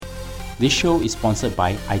This show is sponsored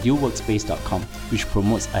by idealworkspace.com, which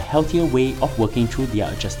promotes a healthier way of working through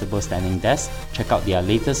their adjustable standing desk. Check out their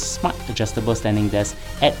latest smart adjustable standing desk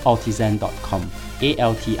at altizen.com,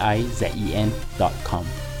 altizen.com.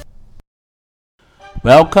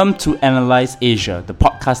 Welcome to Analyze Asia, the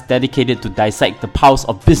podcast dedicated to dissect the pulse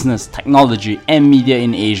of business, technology, and media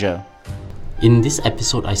in Asia. In this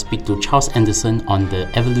episode, I speak to Charles Anderson on the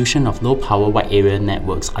evolution of low-power wide area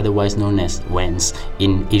networks, otherwise known as WANs,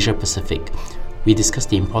 in Asia Pacific. We discuss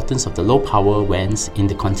the importance of the low-power WANs in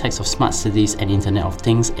the context of smart cities and Internet of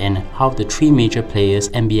Things, and how the three major players,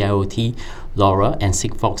 NB-IoT, LoRa, and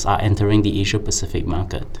Sigfox, are entering the Asia Pacific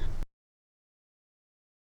market.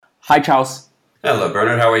 Hi, Charles. Hello,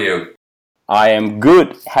 Bernard. How are you? I am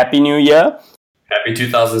good. Happy New Year. Happy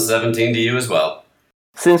 2017 to you as well.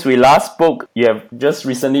 Since we last spoke, you have just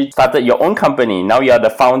recently started your own company. Now you are the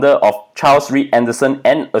founder of Charles Reed Anderson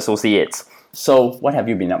and Associates. So what have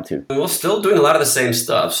you been up to? Well, still doing a lot of the same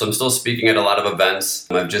stuff. So I'm still speaking at a lot of events.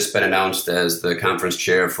 I've just been announced as the conference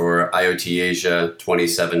chair for IoT Asia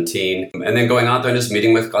 2017. And then going out there and just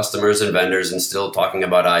meeting with customers and vendors and still talking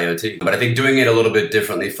about IoT. But I think doing it a little bit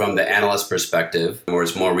differently from the analyst perspective, where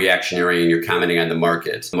it's more reactionary and you're commenting on the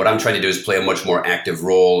market. And what I'm trying to do is play a much more active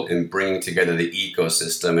role in bringing together the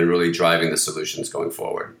ecosystem and really driving the solutions going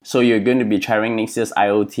forward. So you're going to be chairing next year's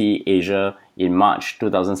IoT Asia in March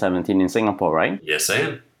 2017 in Singapore, right? Yes, I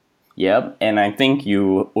am. Yep, and I think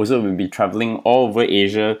you also will be traveling all over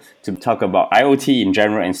Asia to talk about IoT in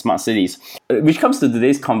general and smart cities. Which comes to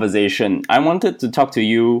today's conversation, I wanted to talk to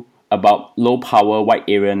you about low-power wide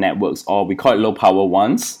area networks, or we call it low-power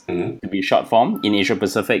WANs, to be short form, in Asia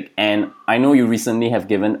Pacific. And I know you recently have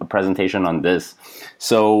given a presentation on this.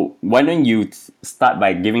 So why don't you start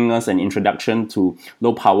by giving us an introduction to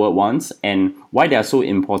low-power WANs and why they are so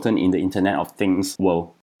important in the Internet of Things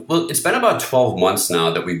world? Well, it's been about 12 months now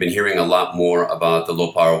that we've been hearing a lot more about the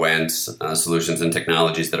low-power WANs solutions and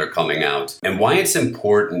technologies that are coming out. And why it's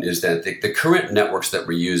important is that the current networks that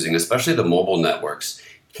we're using, especially the mobile networks,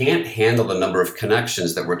 can't handle the number of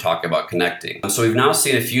connections that we're talking about connecting. So we've now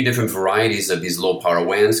seen a few different varieties of these low-power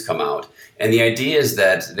WANs come out. And the idea is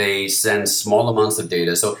that they send small amounts of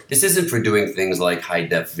data. So this isn't for doing things like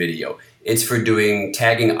high-def video. It's for doing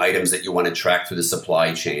tagging items that you want to track through the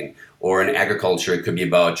supply chain. Or in agriculture, it could be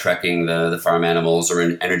about tracking the farm animals. Or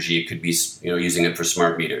in energy, it could be using it for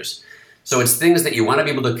smart meters. So it's things that you want to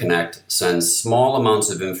be able to connect, send small amounts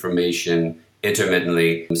of information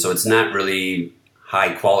intermittently. So it's not really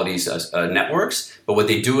high quality networks, but what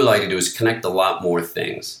they do allow you to do is connect a lot more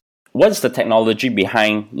things. What's the technology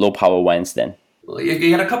behind low-power WANs then? Well,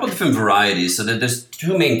 you got a couple of different varieties. So there's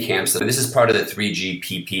two main camps. This is part of the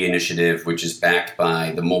 3GPP initiative, which is backed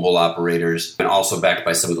by the mobile operators and also backed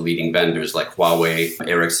by some of the leading vendors like Huawei,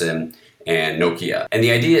 Ericsson, and Nokia. And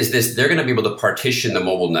the idea is this: they're going to be able to partition the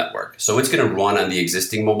mobile network. So it's going to run on the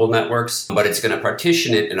existing mobile networks, but it's going to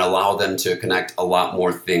partition it and allow them to connect a lot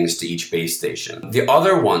more things to each base station. The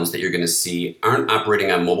other ones that you're going to see aren't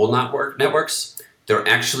operating on mobile networks. They're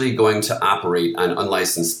actually going to operate on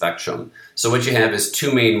unlicensed spectrum. So what you have is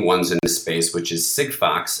two main ones in this space, which is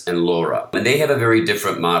Sigfox and LoRa. And they have a very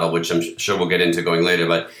different model, which I'm sure we'll get into going later.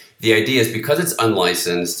 But the idea is because it's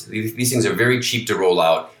unlicensed, these things are very cheap to roll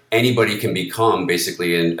out. Anybody can become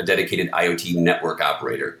basically a dedicated IoT network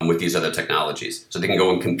operator with these other technologies. So they can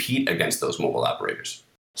go and compete against those mobile operators.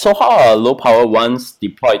 So how are low-power WANs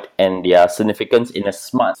deployed and their significance in a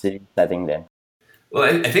smart city setting then? Well,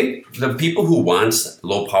 I think the people who want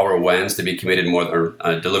low-power WANs to be committed more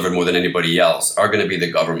or delivered more than anybody else are going to be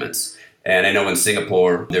the governments. And I know in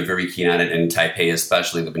Singapore, they're very keen on it, and in Taipei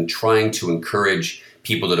especially, they've been trying to encourage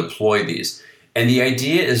people to deploy these. And the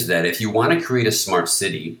idea is that if you want to create a smart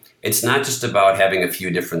city, it's not just about having a few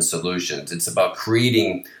different solutions. It's about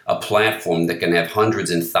creating a platform that can have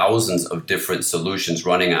hundreds and thousands of different solutions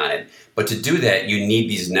running on it. But to do that, you need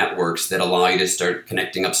these networks that allow you to start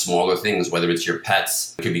connecting up smaller things, whether it's your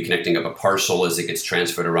pets, it could be connecting up a parcel as it gets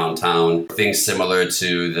transferred around town, things similar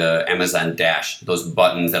to the Amazon Dash, those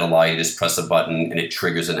buttons that allow you to just press a button and it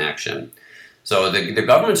triggers an action. So the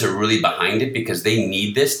governments are really behind it because they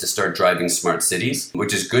need this to start driving smart cities,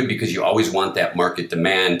 which is good because you always want that market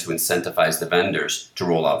demand to incentivize the vendors to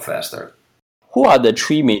roll out faster. Who are the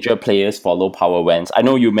three major players for low-power WANs? I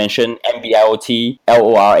know you mentioned NB-IoT,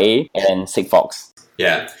 LoRa, and Sigfox.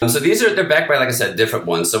 Yeah. So they're backed by, like I said, different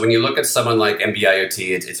ones. So when you look at someone like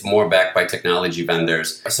NB-IoT, it's more backed by technology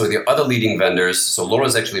vendors. So the other leading vendors, so LoRa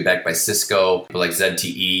is actually backed by Cisco, people like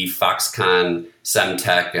ZTE, Foxconn,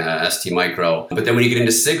 Semtech, STMicro. But then when you get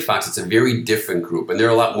into Sigfox, it's a very different group, and they're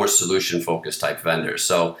a lot more solution-focused type vendors.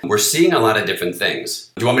 So we're seeing a lot of different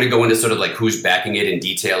things. Do you want me to go into sort of like who's backing it in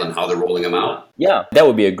detail and how they're rolling them out? Yeah, that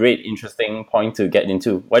would be a great, interesting point to get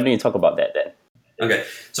into. Why don't you talk about that then? Okay,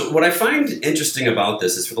 so what I find interesting about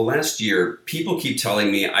this is for the last year, people keep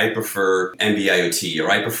telling me I prefer NB-IoT,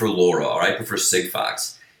 or I prefer LoRa, or I prefer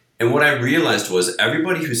Sigfox. And what I realized was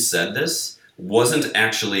everybody who said this wasn't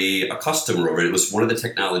actually a customer of it. It was one of the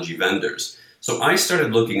technology vendors. So I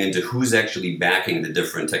started looking into who's actually backing the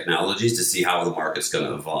different technologies to see how the market's going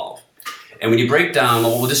to evolve. And when you break down,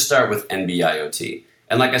 we'll just start with NB-IoT.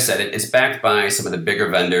 And like I said, it's backed by some of the bigger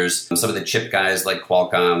vendors, some of the chip guys like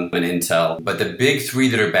Qualcomm and Intel. But the big three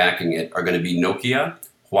that are backing it are going to be Nokia,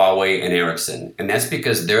 Huawei, and Ericsson. And that's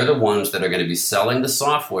because they're the ones that are going to be selling the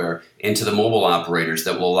software into the mobile operators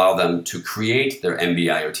that will allow them to create their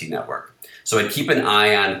NB-IoT network. So I'd keep an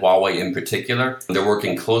eye on Huawei in particular. They're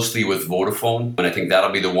working closely with Vodafone, and I think that'll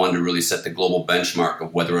be the one to really set the global benchmark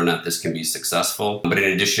of whether or not this can be successful. But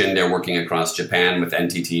in addition, they're working across Japan with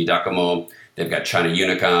NTT Docomo. They've got China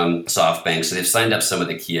Unicom, SoftBank, so they've signed up some of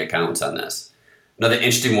the key accounts on this. Another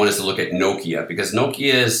interesting one is to look at Nokia, because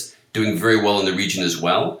Nokia is doing very well in the region as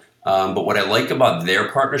well. But what I like about their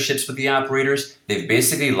partnerships with the operators, they've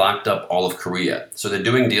basically locked up all of Korea. So they're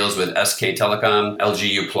doing deals with SK Telecom, LG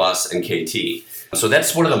U+, and KT. So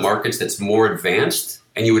that's one of the markets that's more advanced,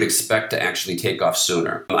 and you would expect to actually take off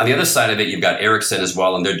sooner. On the other side of it, you've got Ericsson as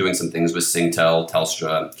well, and they're doing some things with Singtel,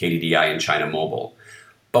 Telstra, KDDI, and China Mobile.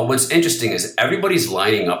 But what's interesting is everybody's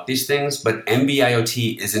lining up these things, but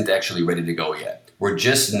NB-IoT isn't actually ready to go yet. We're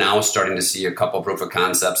just now starting to see a couple proof of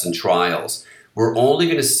concepts and trials. We're only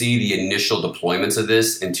going to see the initial deployments of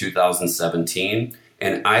this in 2017,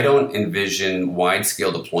 and I don't envision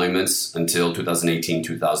wide-scale deployments until 2018,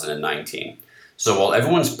 2019. So while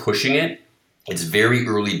everyone's pushing it, it's very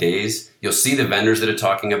early days. You'll see the vendors that are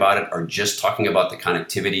talking about it are just talking about the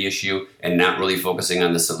connectivity issue and not really focusing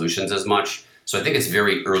on the solutions as much. So I think it's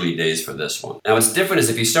very early days for this one. Now, what's different is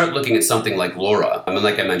if you start looking at something like LoRa,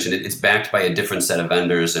 like I mentioned, it's backed by a different set of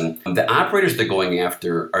vendors, and the operators they're going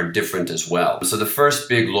after are different as well. So the first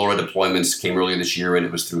big LoRa deployments came earlier this year, and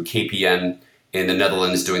it was through KPN in the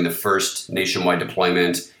Netherlands doing the first nationwide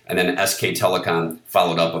deployment, and then SK Telecom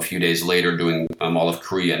followed up a few days later doing all of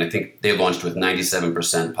Korea, and I think they launched with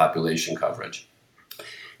 97% population coverage.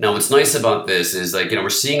 Now, what's nice about this is we're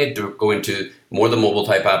seeing it go into more the mobile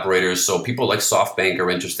type operators. So people like SoftBank are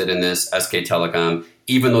interested in this, SK Telecom,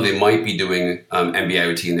 even though they might be doing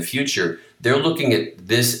NB-IoT in the future, they're looking at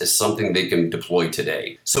this as something they can deploy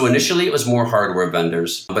today. So initially it was more hardware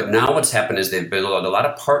vendors, but now what's happened is they've built a lot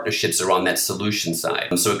of partnerships around that solution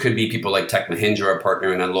side. So it could be people like Tech Mahindra are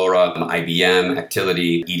partnering on LoRa, IBM,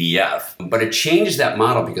 Actility, EDF. But it changed that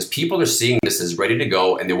model because people are seeing this as ready to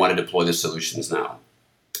go and they want to deploy the solutions now.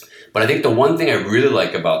 But I think the one thing I really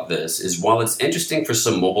like about this is while it's interesting for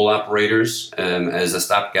some mobile operators as a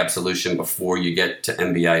stopgap solution before you get to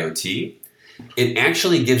NB-IoT, it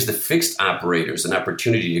actually gives the fixed operators an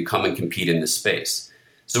opportunity to come and compete in this space.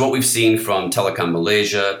 So what we've seen from Telecom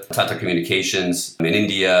Malaysia, Tata Communications in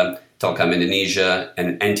India, Telecom Indonesia,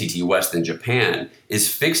 and NTT West in Japan is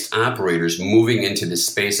fixed operators moving into the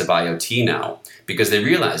space of IoT now because they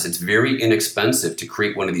realize it's very inexpensive to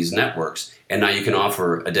create one of these networks, and now you can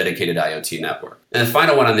offer a dedicated IoT network. And the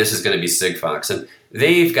final one on this is going to be Sigfox, and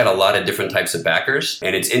they've got a lot of different types of backers,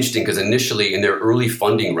 and it's interesting because initially in their early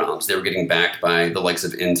funding rounds, they were getting backed by the likes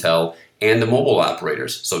of Intel and the mobile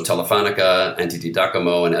operators, so Telefonica, NTT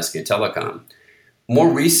Docomo, and SK Telecom.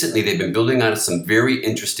 More recently, they've been building on some very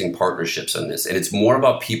interesting partnerships on this, and it's more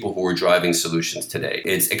about people who are driving solutions today.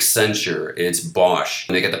 It's Accenture, it's Bosch,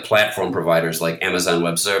 and they get the platform providers like Amazon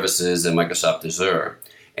Web Services and Microsoft Azure.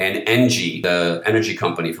 And Engie, the energy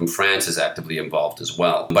company from France, is actively involved as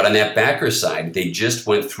well. But on that backer side, they just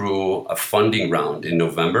went through a funding round in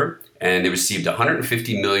November, and they received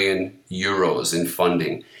 150 million euros in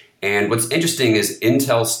funding. And what's interesting is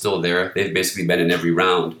Intel's still there. They've basically been in every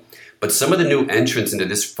round. But some of the new entrants into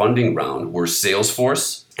this funding round were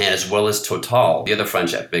Salesforce as well as Total, the other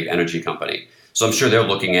French big energy company. So I'm sure they're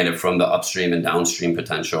looking at it from the upstream and downstream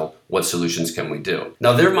potential. What solutions can we do?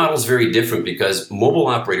 Now, their model is very different because mobile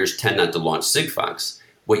operators tend not to launch Sigfox.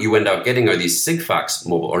 What you end up getting are these Sigfox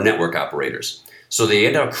mobile or network operators. So they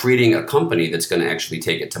end up creating a company that's going to actually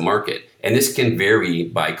take it to market. And this can vary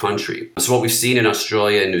by country. So what we've seen in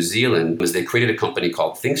Australia and New Zealand is they created a company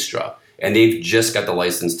called Thinxtra. And they've just got the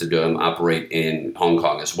license to operate in Hong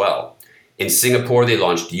Kong as well. In Singapore, they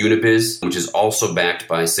launched Unibiz, which is also backed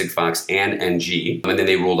by Sigfox and NG. And then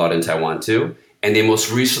they rolled out in Taiwan too. And they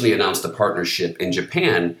most recently announced a partnership in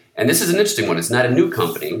Japan. And this is an interesting one. It's not a new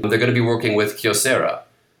company. They're going to be working with Kyocera.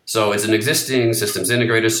 So it's an existing systems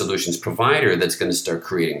integrator solutions provider that's going to start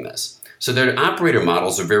creating this. So their operator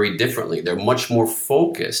models are very differently. They're much more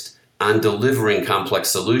focused on delivering complex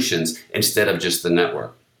solutions instead of just the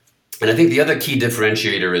network. And I think the other key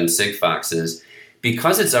differentiator in Sigfox is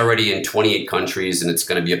because it's already in 28 countries and it's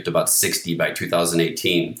going to be up to about 60 by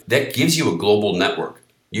 2018, that gives you a global network.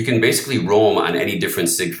 You can basically roam on any different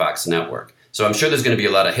Sigfox network. So I'm sure there's going to be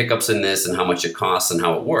a lot of hiccups in this and how much it costs and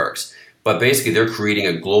how it works. But basically, they're creating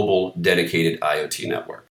a global dedicated IoT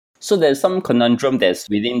network. So there's some conundrum that's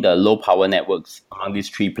within the low power networks among these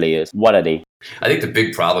three players. What are they? I think the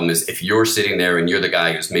big problem is if you're sitting there and you're the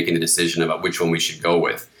guy who's making the decision about which one we should go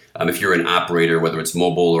with, if you're an operator, whether it's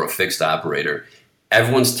mobile or a fixed operator,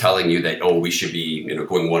 everyone's telling you that, we should be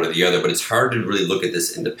going one or the other, but it's hard to really look at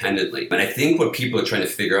this independently. And I think what people are trying to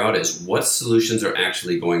figure out is what solutions are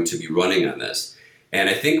actually going to be running on this. And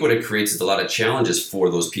I think what it creates is a lot of challenges for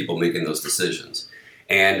those people making those decisions.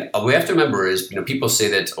 And what we have to remember is, people say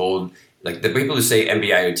that, like the people who say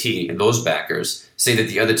NB-IoT and those backers say that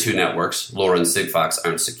the other two networks, LoRa and Sigfox,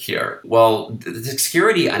 aren't secure. Well, the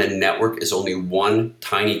security on a network is only one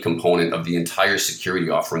tiny component of the entire security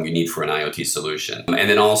offering you need for an IoT solution. And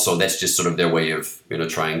then also that's just sort of their way of,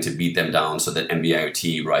 trying to beat them down so that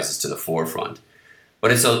NB-IoT rises to the forefront.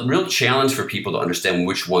 But it's a real challenge for people to understand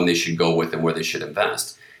which one they should go with and where they should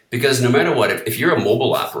invest. Because no matter what, if you're a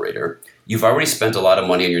mobile operator, you've already spent a lot of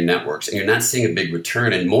money on your networks and you're not seeing a big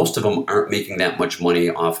return, and most of them aren't making that much money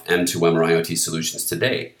off M2M or IoT solutions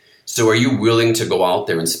today. So are you willing to go out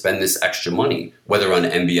there and spend this extra money, whether on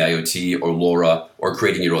NB-IoT or LoRa or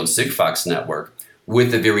creating your own Sigfox network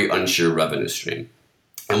with a very unsure revenue stream?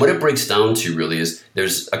 And what it breaks down to really is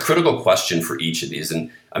there's a critical question for each of these.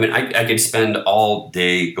 And I could spend all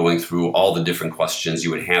day going through all the different questions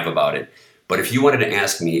you would have about it. But if you wanted to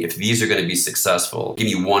ask me if these are going to be successful, give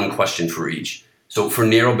me one question for each. So for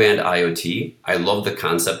narrowband IoT, I love the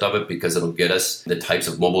concept of it because it'll get us the types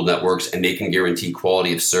of mobile networks and they can guarantee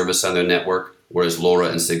quality of service on their network, whereas LoRa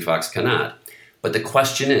and Sigfox cannot. But the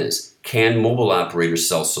question is, can mobile operators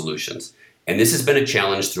sell solutions? And this has been a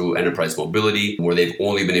challenge through enterprise mobility, where they've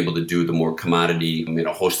only been able to do the more commodity,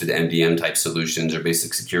 hosted MDM type solutions or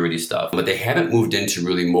basic security stuff. But they haven't moved into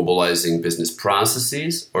really mobilizing business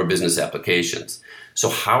processes or business applications. So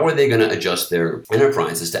how are they going to adjust their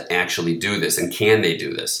enterprises to actually do this? And can they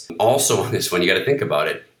do this? Also on this one, you got to think about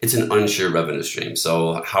it. It's an unsure revenue stream.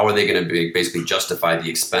 So how are they going to basically justify the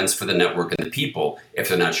expense for the network and the people if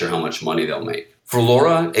they're not sure how much money they'll make? For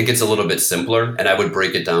LoRa, it gets a little bit simpler, and I would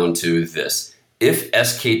break it down to this. If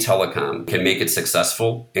SK Telecom can make it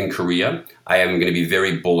successful in Korea, I am going to be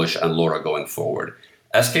very bullish on LoRa going forward.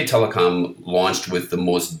 SK Telecom launched with the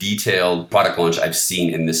most detailed product launch I've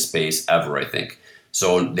seen in this space ever, I think.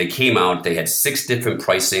 So they came out, they had 6 different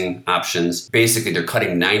pricing options. Basically, they're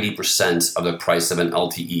cutting 90% of the price of an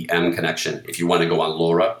LTE-M connection if you want to go on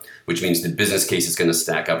LoRa, which means the business case is going to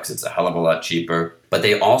stack up because it's a hell of a lot cheaper. But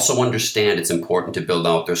they also understand it's important to build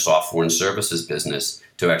out their software and services business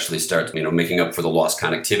to actually start, making up for the lost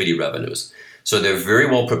connectivity revenues. So they're very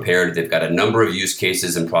well prepared. They've got a number of use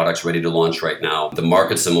cases and products ready to launch right now. The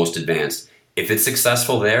market's the most advanced. If it's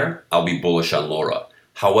successful there, I'll be bullish on LoRa.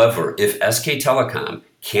 However, if SK Telecom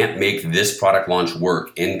can't make this product launch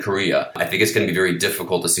work in Korea, I think it's going to be very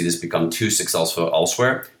difficult to see this become too successful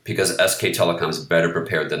elsewhere because SK Telecom is better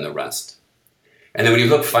prepared than the rest. And then when you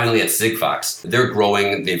look finally at Sigfox, they're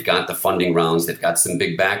growing, they've got the funding rounds, they've got some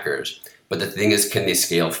big backers. But the thing is, can they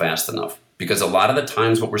scale fast enough? Because a lot of the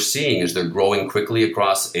times what we're seeing is they're growing quickly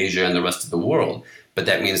across Asia and the rest of the world. But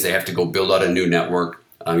that means they have to go build out a new network.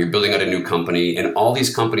 You're building out a new company. And all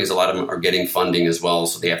these companies, a lot of them are getting funding as well.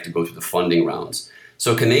 So they have to go through the funding rounds.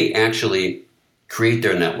 So can they actually create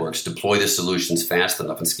their networks, deploy the solutions fast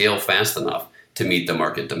enough and scale fast enough to meet the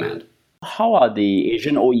market demand? How are the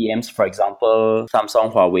Asian OEMs, for example,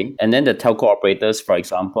 Samsung, Huawei, and then the telco operators, for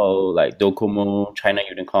example, like Docomo, China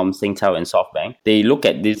Unicom, Singtel, and SoftBank, they look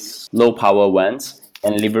at these low power WANs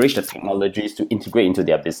and leverage the technologies to integrate into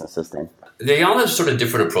their businesses then? They all have sort of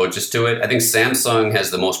different approaches to it. I think Samsung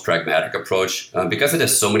has the most pragmatic approach because it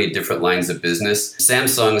has so many different lines of business.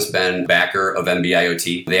 Samsung's been backer of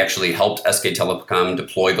NB-IoT. They actually helped SK Telecom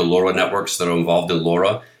deploy the LoRa networks that are involved in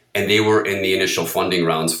LoRa. And they were in the initial funding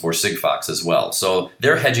rounds for Sigfox as well. So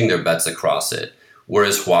they're hedging their bets across it.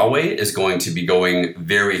 Whereas Huawei is going to be going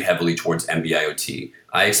very heavily towards NB-IoT.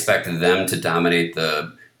 I expect them to dominate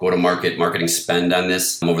the go-to-market marketing spend on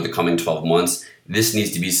this over the coming 12 months. This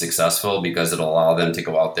needs to be successful because it'll allow them to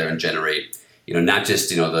go out there and generate, not just,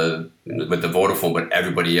 with the Vodafone, but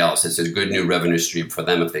everybody else. It's a good new revenue stream for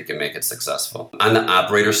them if they can make it successful. On the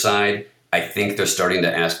operator side, I think they're starting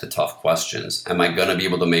to ask the tough questions. Am I going to be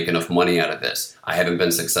able to make enough money out of this? I haven't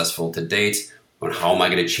been successful to date. Or how am I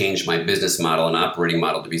going to change my business model and operating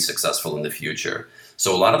model to be successful in the future?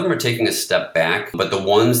 So a lot of them are taking a step back, but the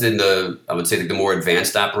ones I would say the more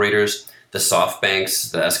advanced operators, the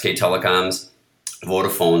SoftBanks, the SK Telecoms,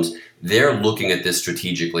 Vodafones, they're looking at this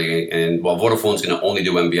strategically. And while Vodafone's going to only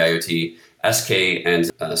do NB-IoT, SK and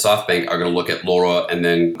SoftBank are going to look at LoRa and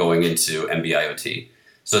then going into NB-IoT.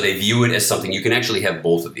 So they view it as something you can actually have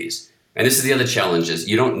both of these. And this is the other challenge is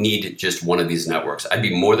you don't need just one of these networks. I'd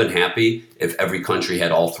be more than happy if every country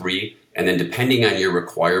had all three. And then depending on your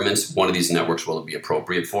requirements, one of these networks will be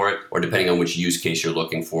appropriate for it. Or depending on which use case you're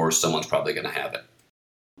looking for, someone's probably going to have it.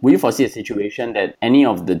 Will you foresee a situation that any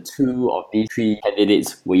of the two of these three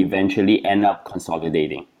candidates will eventually end up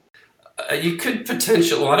consolidating? You could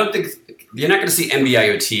potentially, I don't think, you're not going to see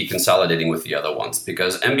NB-IoT consolidating with the other ones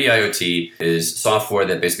because NB-IoT is software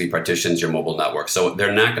that basically partitions your mobile network. So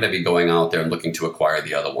they're not going to be going out there and looking to acquire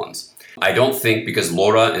the other ones. I don't think, because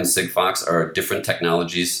LoRa and Sigfox are different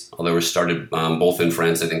technologies, although they were started both in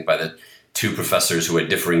France, I think, by the two professors who had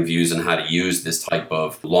differing views on how to use this type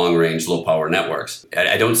of long-range, low-power networks.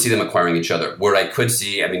 I don't see them acquiring each other. Where I could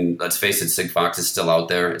see, let's face it, Sigfox is still out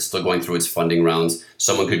there. It's still going through its funding rounds.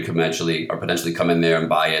 Someone could potentially come in there and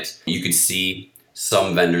buy it. You could see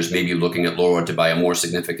some vendors maybe looking at LoRa to buy a more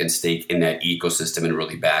significant stake in that ecosystem and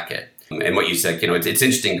really back it. And what you said, it's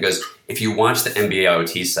interesting because if you watch the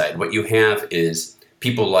NB-IoT side, what you have is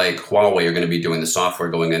people like Huawei are going to be doing the software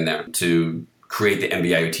going in there to create the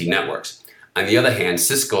NB-IoT networks. On the other hand,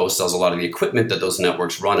 Cisco sells a lot of the equipment that those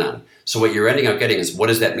networks run on. So what you're ending up getting is, what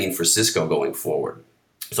does that mean for Cisco going forward?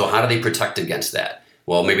 So how do they protect against that?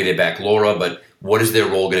 Well, maybe they back LoRa, but what is their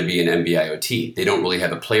role going to be in NB-IoT? They don't really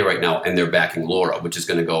have a play right now, and they're backing LoRa, which is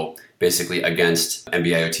going to go basically against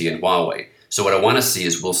NB-IoT and Huawei. So what I want to see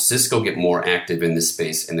is, will Cisco get more active in this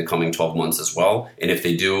space in the coming 12 months as well? And if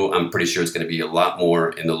they do, I'm pretty sure it's going to be a lot more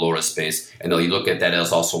in the LoRa space. And they'll look at that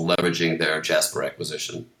as also leveraging their Jasper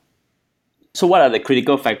acquisition. So what are the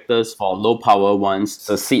critical factors for low power ones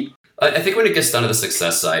to succeed? I think when it gets down to the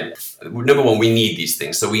success side, number one, we need these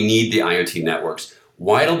things. So we need the IoT networks.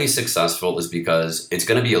 Why it'll be successful is because it's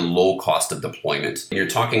going to be a low cost of deployment. And you're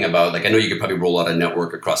talking about, I know you could probably roll out a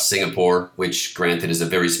network across Singapore, which granted is a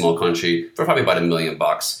very small country, for probably about $1 million.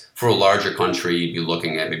 For a larger country, you'd be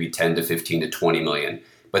looking at maybe 10 to 15 to 20 million.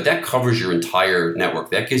 But that covers your entire network.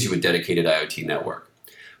 That gives you a dedicated IoT network.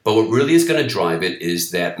 But what really is going to drive it is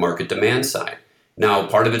that market demand side. Now,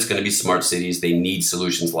 part of it's going to be smart cities. They need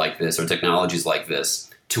solutions like this or technologies like this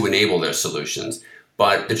to enable their solutions.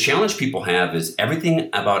 But the challenge people have is everything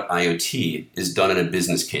about IoT is done in a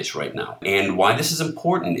business case right now. And why this is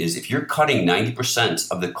important is if you're cutting 90%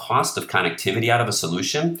 of the cost of connectivity out of a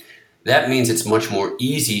solution, that means it's much more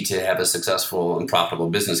easy to have a successful and profitable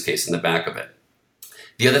business case in the back of it.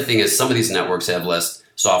 The other thing is some of these networks have less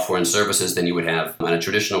software and services than you would have on a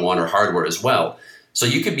traditional one, or hardware as well. So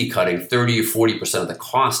you could be cutting 30 or 40% of the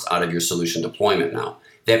cost out of your solution deployment now.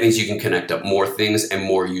 That means you can connect up more things and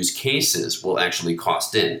more use cases will actually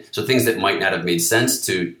cost in. So things that might not have made sense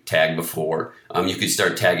to tag before, you could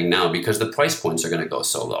start tagging now because the price points are going to go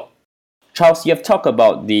so low. Charles, you have talked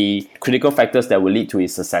about the critical factors that will lead to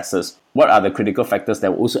its successes. What are the critical factors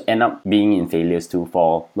that will also end up being in failures too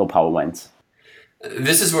for low power ones?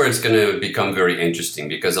 This is where it's going to become very interesting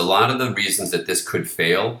because a lot of the reasons that this could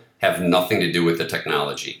fail have nothing to do with the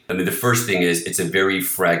technology. The first thing is it's a very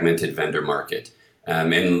fragmented vendor market.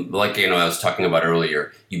 And like I was talking about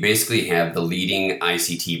earlier, you basically have the leading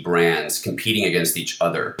ICT brands competing against each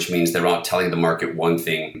other, which means they're out telling the market one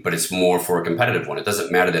thing, but it's more for a competitive one. It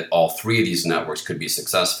doesn't matter that all three of these networks could be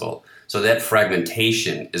successful. So that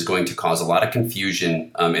fragmentation is going to cause a lot of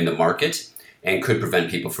confusion in the market and could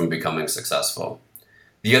prevent people from becoming successful.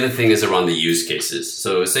 The other thing is around the use cases.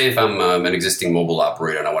 So say if I'm an existing mobile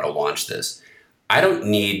operator and I want to launch this, I don't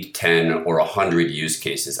need 10 or 100 use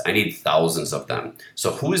cases. I need thousands of them.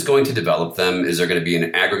 So who is going to develop them? Is there going to be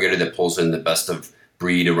an aggregator that pulls in the best of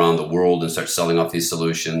breed around the world and starts selling off these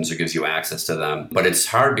solutions or gives you access to them? But it's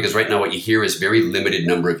hard because right now what you hear is very limited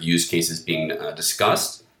number of use cases being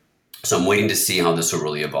discussed. So I'm waiting to see how this will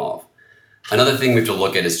really evolve. Another thing we have to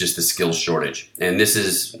look at is just the skills shortage. And this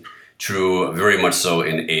is true very much so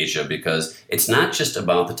in Asia because it's not just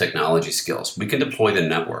about the technology skills. We can deploy the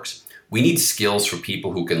networks. We need skills for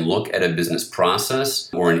people who can look at a business process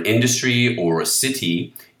or an industry or a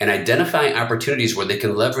city and identify opportunities where they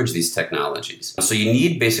can leverage these technologies. So you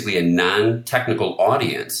need basically a non-technical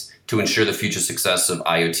audience to ensure the future success of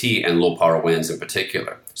IoT and low power WANs in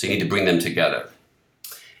particular. So you need to bring them together.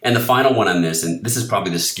 And the final one on this, and this is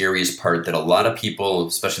probably the scariest part that a lot of people,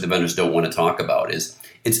 especially the vendors, don't want to talk about, is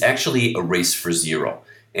it's actually a race for zero.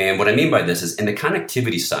 And what I mean by this is in the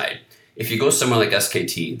connectivity side, if you go somewhere like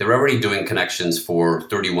SKT, they're already doing connections for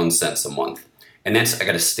 31 cents a month. And that's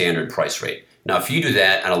got a standard price rate. Now, if you do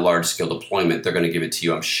that on a large scale deployment, they're going to give it to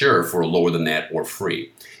you, I'm sure, for lower than that or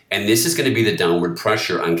free. And this is going to be the downward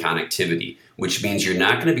pressure on connectivity, which means you're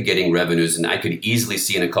not going to be getting revenues. And I could easily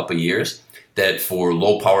see in a couple of years that for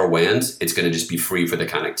low power WANs, it's going to just be free for the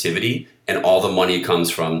connectivity. And all the money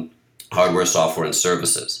comes from hardware, software, and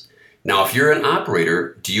services. Now, if you're an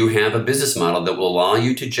operator, do you have a business model that will allow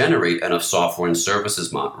you to generate enough software and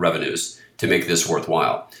services revenues to make this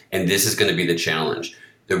worthwhile? And this is going to be the challenge.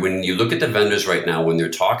 That when you look at the vendors right now, when they're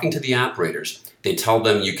talking to the operators, they tell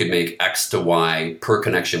them you could make X to Y per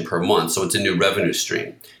connection per month. So it's a new revenue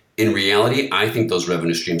stream. In reality, I think those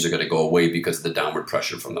revenue streams are going to go away because of the downward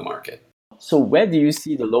pressure from the market. So where do you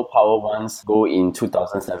see the low power ones go in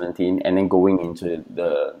 2017 and then going into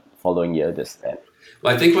the following year this then?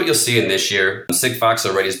 Well, I think what you'll see in this year, Sigfox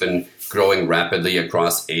already has been growing rapidly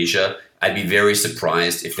across Asia. I'd be very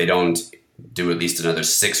surprised if they don't do at least another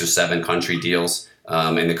 6 or 7 country deals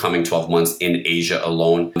in the coming 12 months in Asia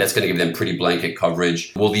alone. That's going to give them pretty blanket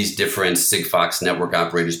coverage. Will these different Sigfox network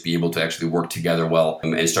operators be able to actually work together well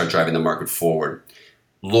and start driving the market forward?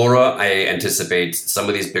 LoRa, I anticipate some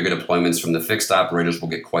of these bigger deployments from the fixed operators will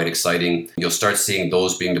get quite exciting. You'll start seeing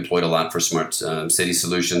those being deployed a lot for smart city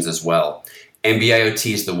solutions as well.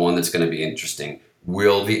 NB-IoT is the one that's going to be interesting.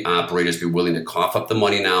 Will the operators be willing to cough up the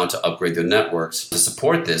money now to upgrade their networks to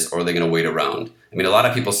support this, or are they going to wait around? I mean, a lot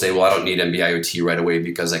of people say, well, I don't need NB-IoT right away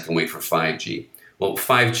because I can wait for 5G. Well,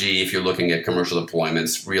 5G, if you're looking at commercial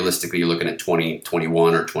deployments, realistically, you're looking at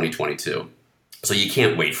 2021 or 2022. So you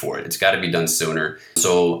can't wait for it. It's got to be done sooner.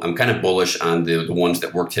 So I'm kind of bullish on the ones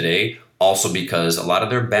that work today, also because a lot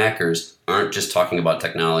of their backers aren't just talking about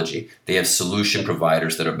technology. They have solution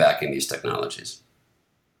providers that are backing these technologies.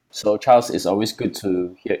 So Charles, it's always good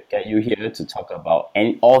to get you here to talk about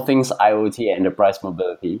all things IoT and enterprise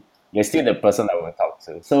mobility. You're still the person I will talk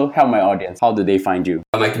to. So help my audience. How do they find you?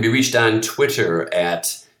 I can be reached on Twitter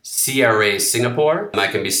at CRA Singapore. I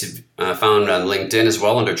can be found on LinkedIn as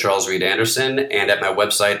well under Charles Reed Anderson and at my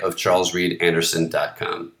website of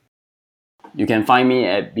charlesreedanderson.com. You can find me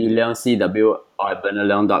at bleoncw or at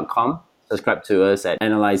bernardleong.com. Subscribe to us at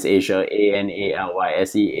Analyze Asia,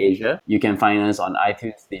 ANALYSE Asia. You can find us on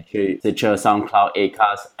iTunes, Stitcher, SoundCloud,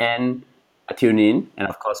 Acast, and TuneIn, and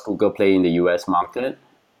of course Google Play in the US market.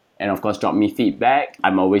 And of course, drop me feedback.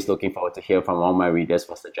 I'm always looking forward to hear from all my readers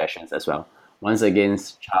for suggestions as well. Once again,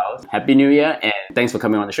 Charles, Happy New Year and thanks for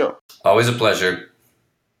coming on the show. Always a pleasure.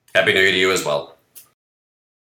 Happy New Year to you as well.